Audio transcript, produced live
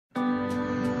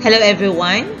Hello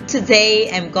everyone, today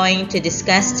I'm going to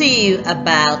discuss to you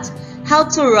about how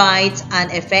to write an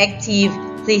effective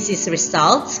thesis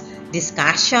results,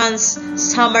 discussions,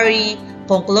 summary,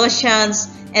 conclusions,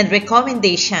 and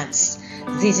recommendations.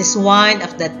 This is one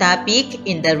of the topic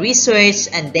in the research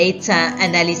and data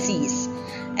analysis.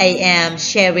 I am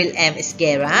Cheryl M.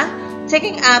 Esguerra,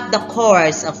 taking up the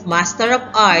course of Master of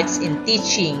Arts in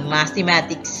Teaching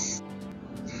Mathematics.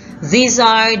 These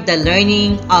are the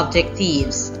learning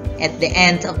objectives. At the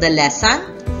end of the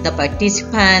lesson, the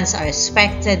participants are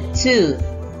expected to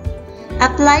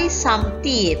apply some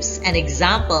tips and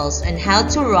examples on how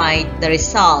to write the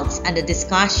results and the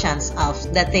discussions of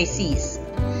the thesis.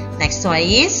 Next one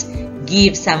is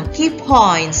give some key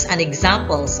points and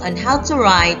examples on how to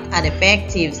write an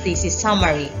effective thesis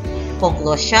summary,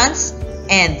 conclusions,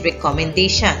 and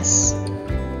recommendations.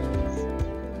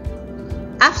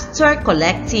 After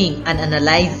collecting and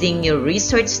analyzing your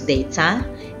research data,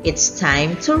 it's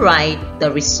time to write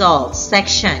the results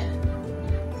section.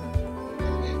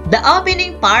 The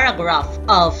opening paragraph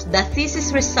of the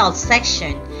thesis results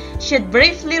section should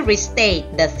briefly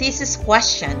restate the thesis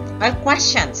question or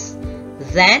questions.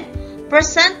 Then,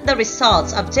 present the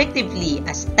results objectively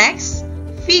as text,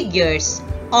 figures,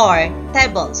 or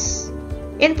tables.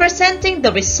 In presenting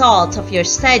the results of your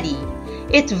study,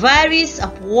 it varies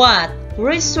of what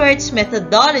research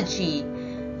methodology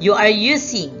you are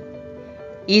using.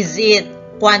 Is it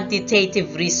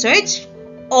quantitative research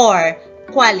or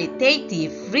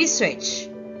qualitative research?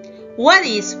 What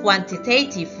is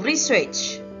quantitative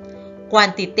research?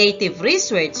 Quantitative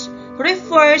research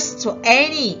refers to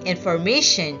any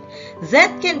information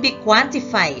that can be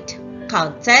quantified,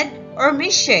 counted, or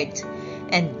measured,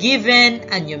 and given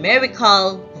a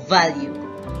numerical value,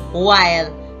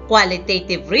 while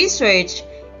qualitative research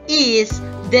is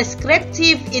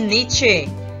descriptive in nature,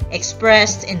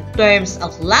 expressed in terms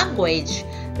of language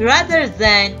rather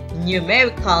than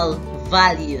numerical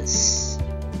values.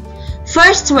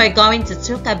 First, we're going to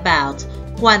talk about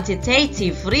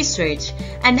quantitative research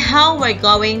and how we're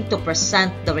going to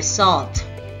present the result.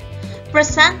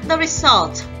 Present the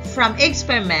result from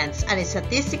experiments and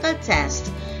statistical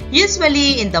tests,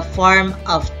 usually in the form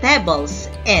of tables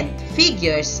and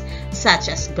figures such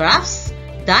as graphs,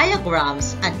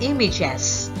 diagrams, and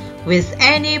images, with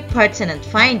any pertinent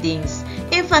findings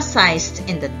emphasized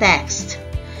in the text.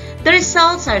 The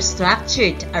results are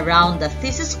structured around the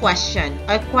thesis question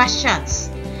or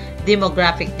questions.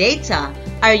 Demographic data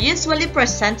are usually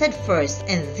presented first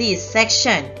in this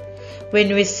section.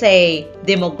 When we say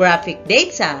demographic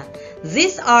data,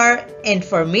 these are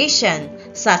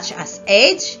information such as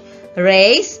age,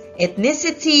 race,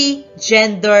 ethnicity,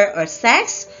 gender or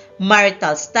sex,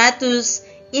 marital status,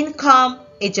 income,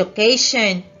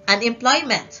 education, and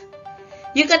employment.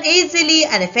 You can easily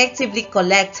and effectively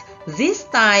collect these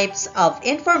types of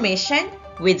information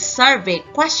with survey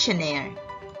questionnaire.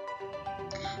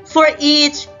 For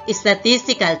each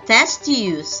statistical test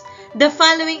used, the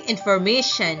following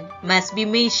information must be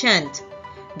mentioned.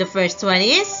 The first one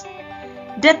is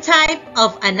the type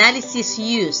of analysis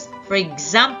used, for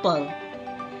example,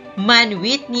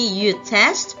 Mann-Whitney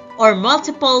U-test or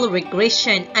multiple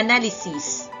regression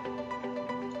analysis.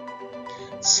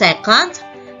 Second,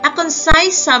 a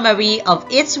concise summary of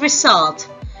its result,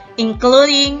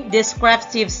 including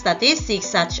descriptive statistics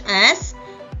such as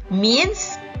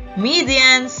means,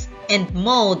 medians, and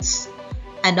modes,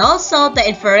 and also the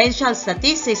inferential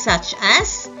statistics such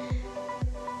as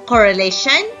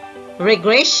correlation,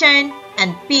 regression,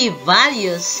 and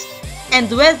p-values,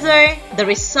 and whether the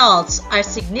results are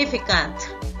significant.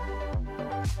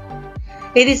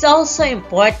 It is also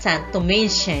important to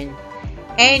mention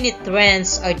any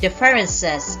trends or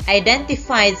differences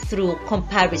identified through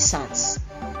comparisons,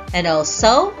 and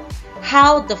also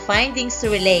how the findings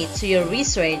relate to your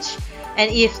research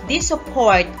and if they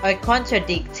support or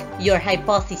contradict your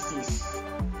hypothesis.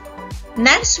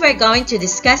 Next, we're going to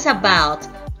discuss about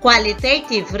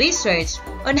qualitative research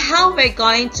on how we're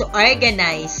going to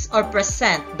organize or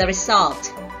present the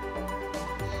result.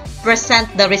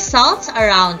 Present the results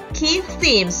around key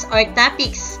themes or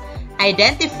topics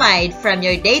identified from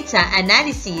your data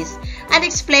analysis and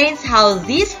explains how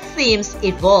these themes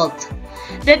evolved.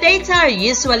 The data are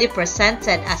usually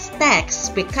presented as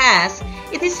text because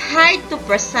it is hard to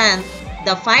present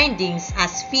the findings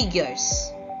as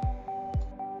figures.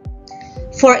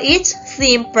 For each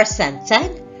theme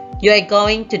presented, you are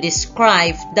going to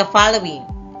describe the following.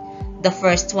 The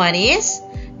first one is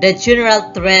the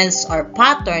general trends or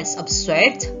patterns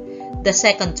observed. The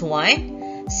second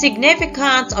one,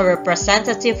 significant or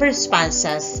representative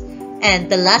responses. And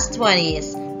the last one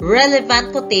is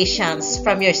relevant quotations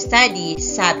from your study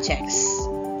subjects.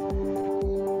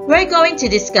 We're going to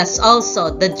discuss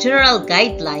also the general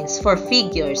guidelines for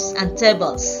figures and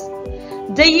tables.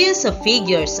 The use of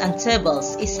figures and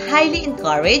tables is highly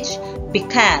encouraged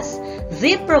because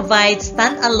they provide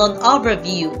standalone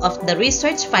overview of the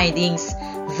research findings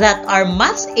that are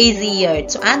much easier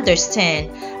to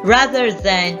understand rather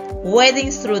than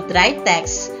wading through dry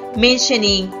text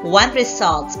mentioning one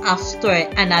result after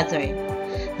another.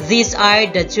 These are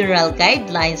the general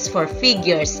guidelines for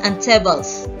figures and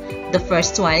tables. The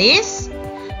first one is,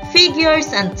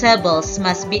 figures and tables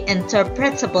must be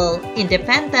interpretable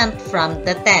independent from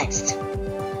the text.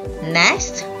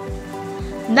 Next,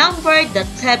 number the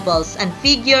tables and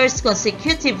figures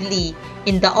consecutively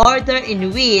in the order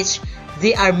in which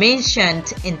they are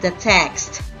mentioned in the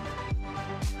text.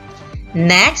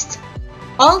 Next,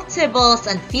 all tables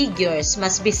and figures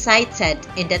must be cited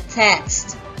in the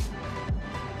text.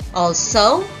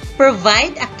 Also,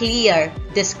 provide a clear,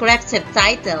 descriptive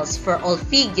titles for all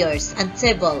figures and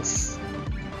tables.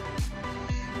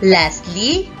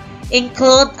 Lastly,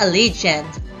 include a legend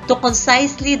to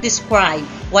concisely describe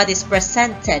what is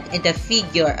presented in the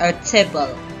figure or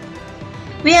table.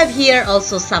 We have here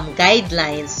also some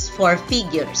guidelines for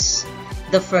figures.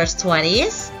 The first one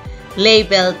is,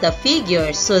 label the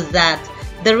figure so that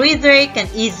the reader can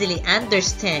easily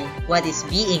understand what is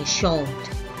being shown.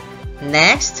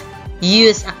 Next,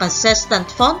 use a consistent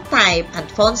font type and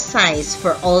font size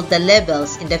for all the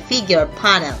labels in the figure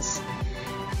panels.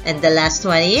 And the last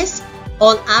one is,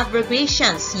 all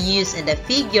abbreviations used in the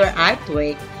figure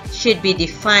artwork should be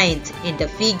defined in the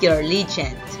figure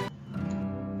legend.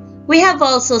 We have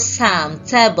also some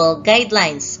table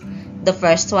guidelines. The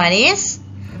first one is,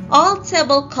 all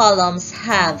table columns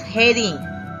have heading.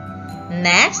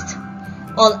 Next,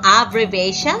 all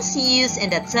abbreviations used in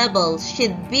the table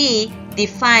should be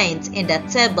defined in the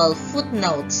table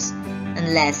footnotes.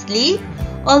 And lastly,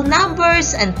 all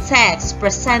numbers and text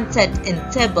presented in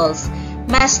tables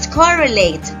must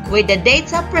correlate with the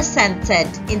data presented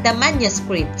in the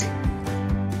manuscript.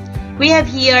 We have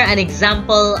here an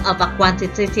example of a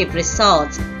quantitative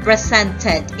result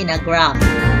presented in a graph.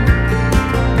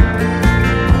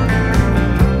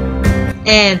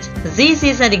 And this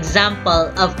is an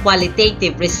example of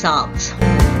qualitative results.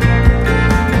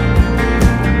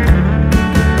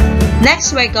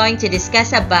 Next, we're going to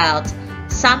discuss about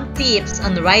some tips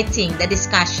on writing the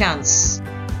discussions.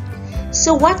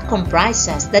 So what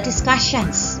comprises the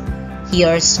discussions?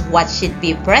 Here's what should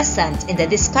be present in the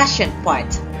discussion part.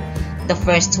 The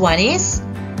first one is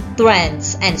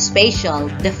trends and spatial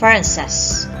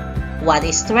differences. What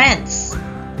is trends?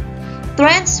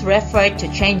 Trends refer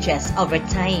to changes over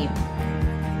time.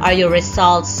 Are your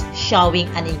results showing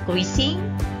an increasing,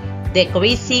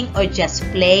 decreasing, or just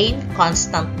plain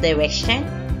constant direction?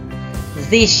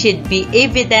 This should be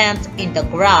evident in the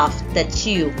graph that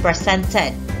you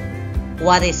presented.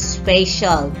 What is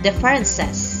spatial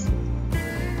differences?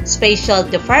 Spatial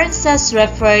differences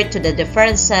refer to the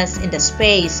differences in the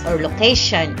space or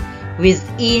location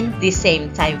within the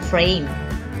same time frame.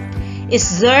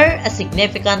 Is there a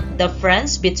significant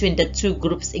difference between the two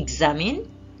groups examined?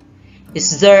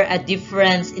 Is there a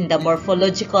difference in the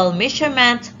morphological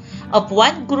measurement of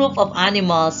one group of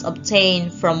animals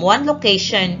obtained from one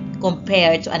location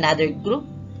compared to another group?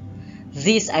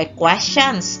 These are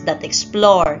questions that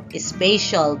explore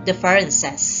spatial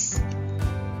differences.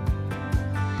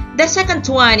 The second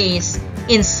one is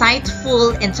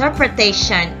insightful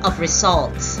interpretation of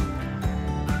results.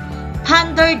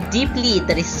 Ponder deeply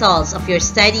the results of your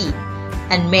study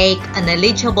and make an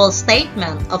eligible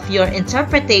statement of your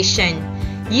interpretation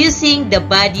using the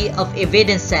body of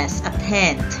evidences at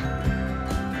hand.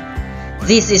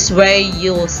 This is where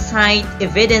you cite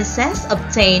evidences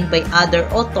obtained by other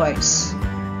authors.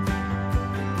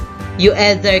 You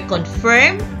either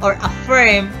confirm or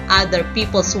affirm other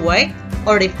people's work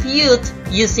or refute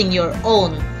using your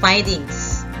own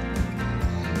findings.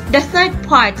 The third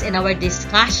part in our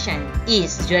discussion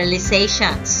is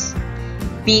generalizations.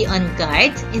 Be on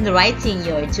guard in writing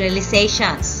your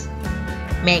generalizations.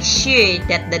 Make sure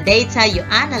that the data you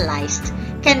analyzed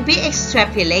can be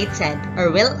extrapolated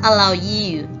or will allow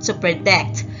you to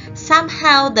predict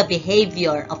somehow the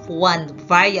behavior of one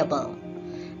variable.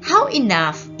 How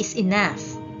enough is enough,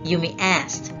 you may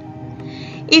ask.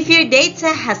 If your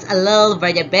data has a low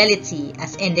variability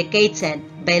as indicated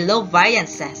by low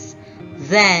variances,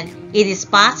 then it is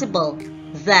possible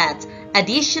that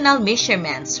additional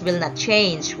measurements will not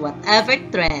change whatever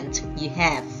trend you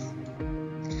have.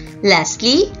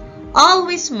 Lastly,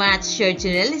 always match your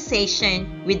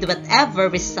generalization with whatever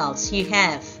results you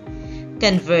have.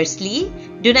 Conversely,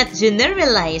 do not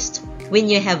generalize when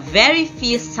you have very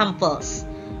few samples.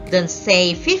 Don't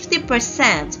say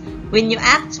 50% when you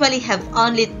actually have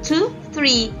only 2,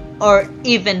 3, or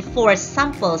even 4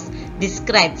 samples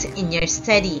described in your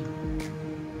study.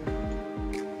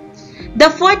 The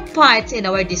fourth part in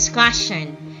our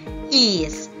discussion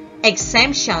is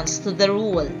exemptions to the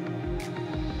rule.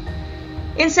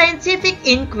 In scientific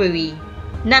inquiry,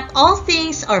 not all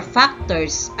things or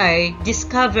factors are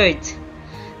discovered.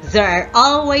 There are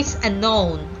always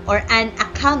unknown or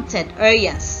unaccounted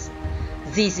areas.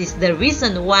 This is the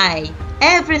reason why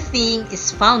everything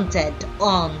is founded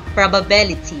on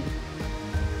probability.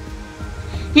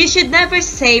 You should never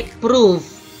say prove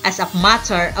as a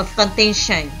matter of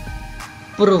contention.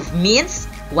 Prove means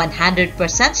 100%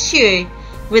 sure,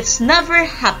 which never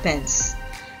happens.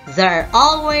 There are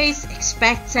always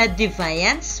expected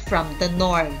deviance from the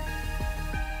norm.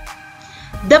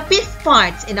 The fifth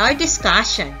part in our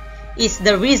discussion is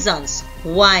the reasons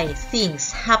why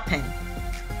things happen.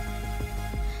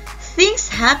 Things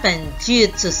happen due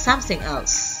to something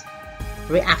else.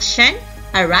 Reaction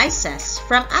arises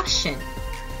from action.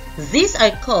 These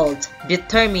are called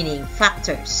determining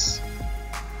factors.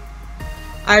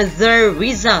 Are there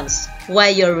reasons why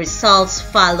your results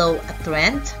follow a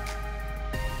trend?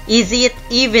 Is it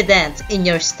evident in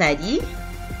your study?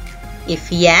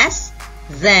 If yes,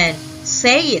 then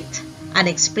say it and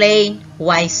explain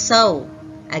why so.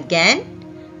 Again,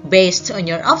 based on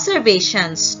your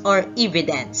observations or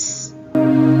evidence.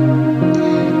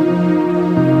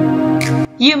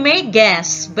 You may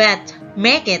guess, but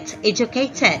make it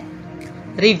educated.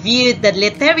 Review the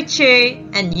literature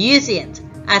and use it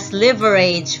as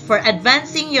leverage for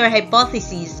advancing your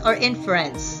hypothesis or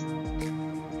inference.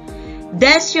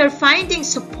 Does your finding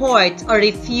support or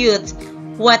refute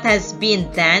what has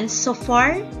been done so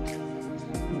far?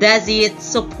 Does it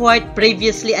support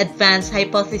previously advanced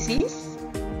hypotheses?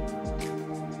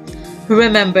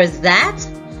 Remember that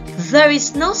there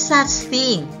is no such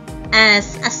thing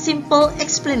as a simple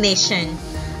explanation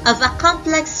of a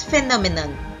complex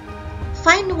phenomenon.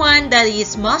 Find one that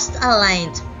is most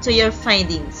aligned to your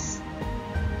findings.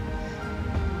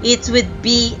 It would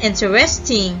be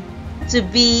interesting to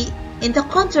be in the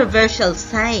controversial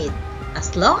side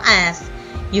as long as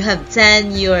you have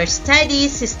done your study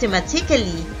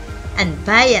systematically and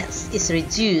bias is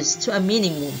reduced to a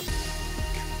minimum.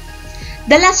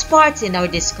 The last part in our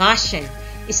discussion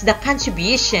is the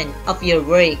contribution of your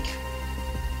work.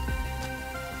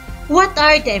 What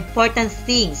are the important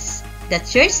things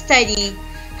that your study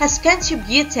has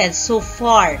contributed so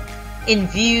far in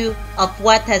view of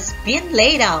what has been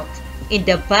laid out in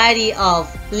the body of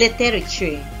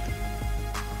literature?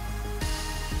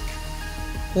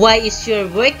 Why is your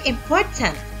work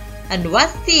important, and what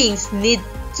things need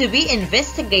to be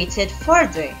investigated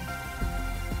further?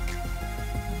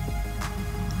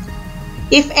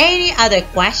 If any other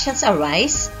questions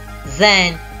arise,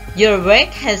 then your work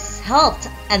has helped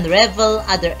unravel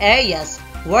other areas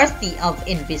worthy of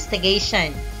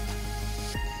investigation.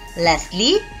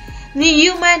 Lastly, the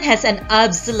human has an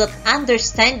absolute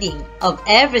understanding of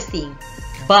everything,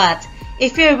 but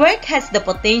if your work has the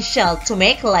potential to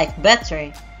make life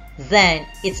better, then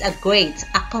it's a great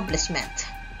accomplishment.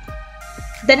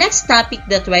 The next topic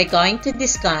that we're going to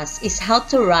discuss is how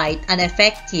to write an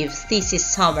effective thesis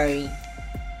summary.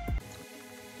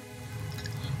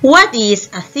 What is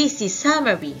a thesis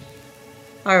summary?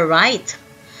 Alright,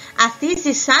 a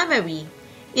thesis summary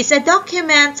is a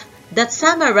document that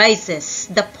summarizes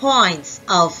the points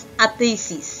of a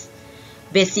thesis.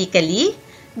 Basically,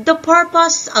 the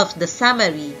purpose of the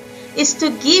summary is to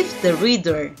give the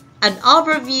reader an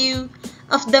overview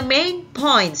of the main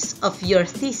points of your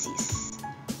thesis.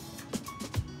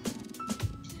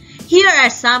 Here are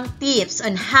some tips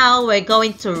on how we're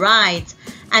going to write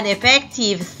an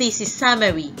effective thesis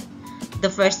summary. The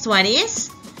first one is,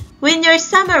 when you're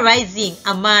summarizing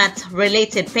a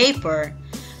math-related paper,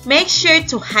 make sure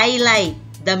to highlight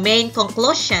the main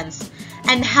conclusions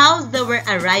and how they were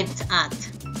arrived at.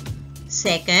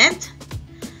 Second,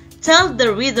 tell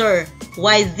the reader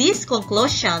why these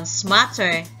conclusions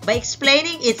matter by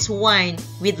explaining each one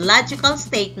with logical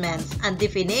statements and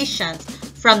definitions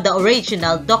from the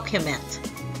original document.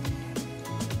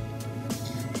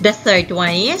 The third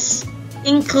one is,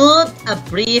 include a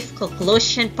brief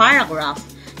conclusion paragraph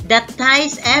that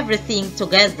ties everything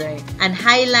together and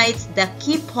highlights the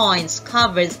key points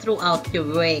covered throughout your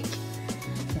work.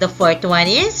 The fourth one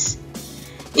is,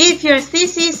 if your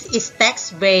thesis is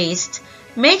text-based,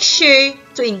 make sure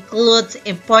to include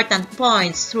important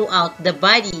points throughout the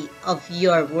body of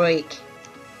your work.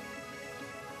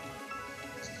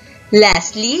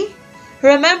 Lastly,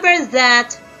 Remember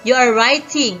that you are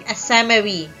writing a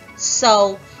summary,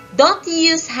 so don't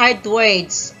use hard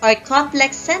words or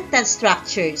complex sentence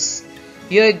structures.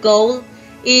 Your goal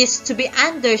is to be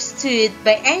understood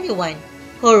by anyone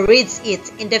who reads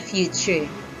it in the future.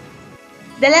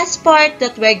 The last part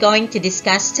that we're going to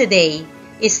discuss today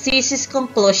is thesis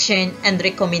conclusion and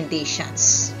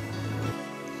recommendations.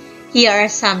 Here are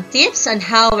some tips on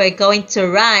how we're going to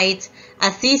write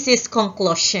a thesis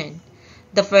conclusion.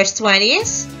 The first one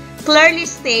is, clearly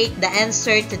state the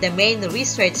answer to the main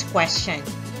research question.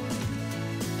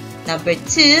 Number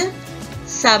 2,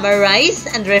 summarize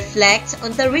and reflect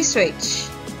on the research.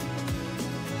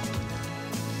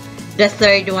 The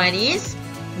third one is,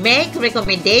 make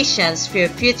recommendations for your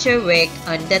future work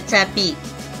on the topic.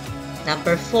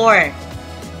 Number 4,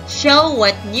 show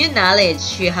what new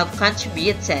knowledge you have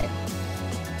contributed.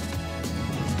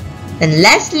 And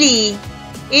lastly,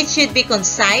 it should be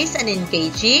concise and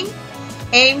engaging.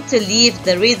 Aim to leave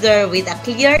the reader with a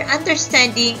clear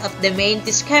understanding of the main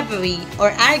discovery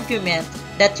or argument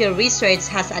that your research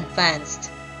has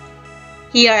advanced.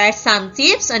 Here are some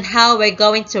tips on how we're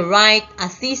going to write a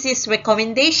thesis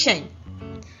recommendation.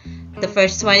 The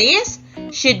first one is,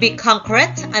 should be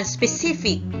concrete and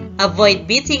specific. Avoid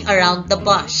beating around the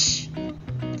bush.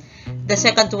 The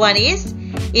second one is,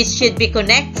 it should be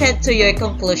connected to your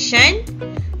conclusion.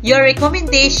 Your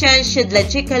recommendation should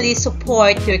logically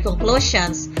support your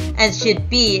conclusions and should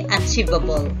be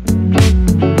achievable.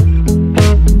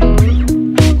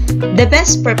 The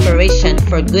best preparation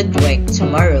for good work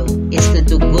tomorrow is to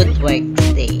do good work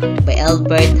today by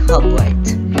Albert Hubbard.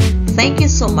 Thank you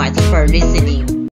so much for listening.